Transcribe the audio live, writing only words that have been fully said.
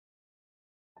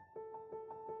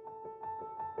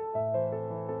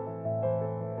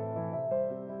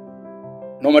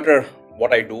No matter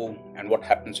what I do and what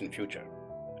happens in future,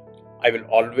 I will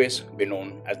always be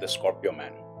known as the Scorpio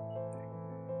man.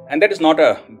 And that is not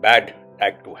a bad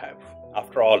tag to have.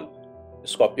 After all, the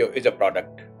Scorpio is a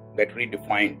product that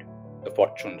redefined the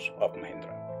fortunes of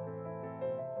Mahindra.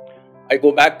 I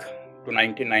go back to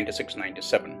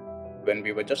 1996-97 when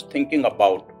we were just thinking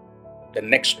about the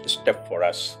next step for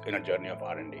us in a journey of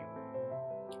R&D.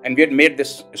 And we had made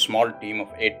this small team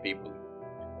of 8 people.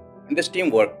 And this team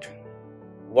worked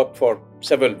for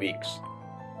several weeks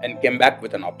and came back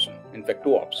with an option. In fact,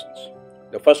 2 options.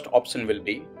 The first option will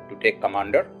be to take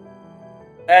Commander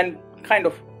and kind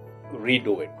of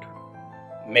redo it,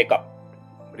 make up,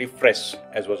 refresh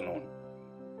as was known.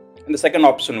 And the second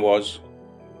option was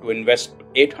to invest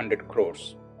 800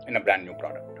 crores in a brand new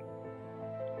product.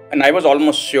 And I was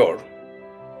almost sure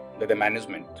that the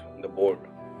management, the board,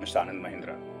 Mr. Anand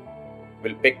Mahindra,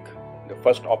 will pick the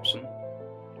first option,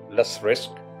 less risk,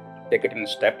 take it in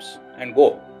steps and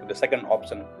go to the second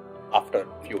option after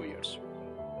a few years.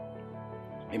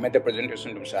 He made the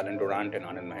presentation to Mr. Alan Durant and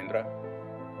Anand Mahindra,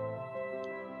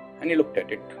 and he looked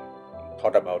at it,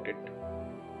 thought about it,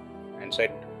 and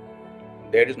said,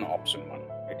 there is no option 1.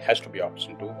 It has to be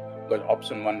option 2, because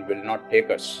option 1 will not take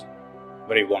us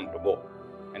where we want to go.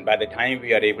 And by the time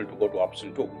we are able to go to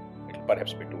option 2, it will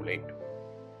perhaps be too late.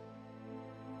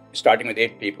 Starting with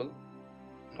 8 people,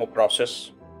 no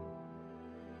process,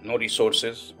 no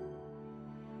resources,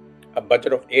 a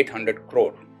budget of 800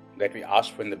 crore that we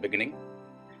asked for in the beginning,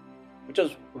 which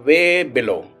was way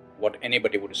below what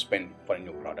anybody would spend for a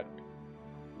new product.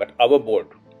 But our board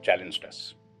challenged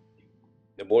us.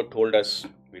 The board told us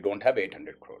we don't have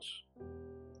 800 crores.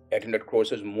 800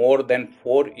 crores is more than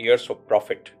 4 years of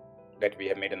profit that we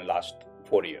have made in the last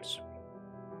 4 years.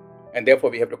 And therefore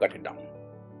we have to cut it down.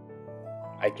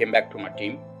 I came back to my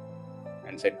team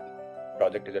and said,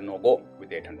 project is a no-go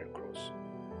with 800 crores.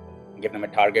 Give them a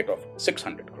target of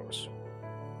 600 crores.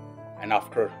 And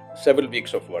after several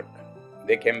weeks of work,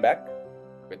 they came back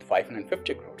with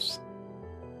 550 crores.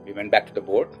 We went back to the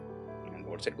board and the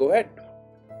board said, go ahead.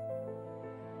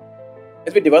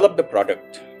 As we developed the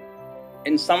product,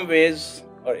 in some ways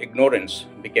our ignorance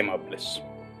became our bliss.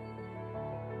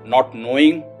 Not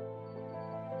knowing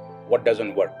what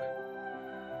doesn't work,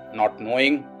 not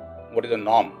knowing what is the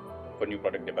norm for new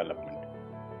product development,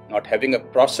 not having a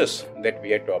process that we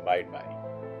had to abide by,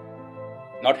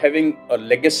 not having a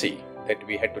legacy that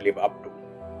we had to live up to,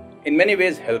 in many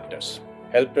ways helped us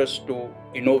to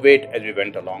innovate as we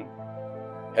went along,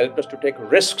 helped us to take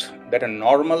risks that a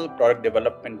normal product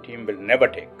development team will never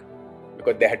take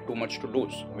because they had too much to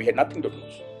lose. We had nothing to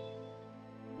lose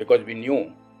because we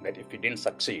knew that if we didn't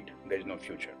succeed, there is no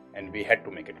future, and we had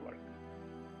to make it work.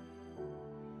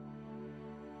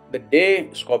 The day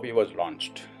Scorpio was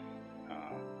launched,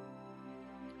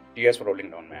 tears were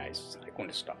rolling down my eyes. I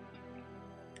couldn't stop.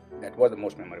 That was the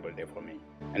most memorable day for me,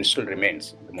 and still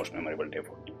remains the most memorable day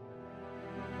for me.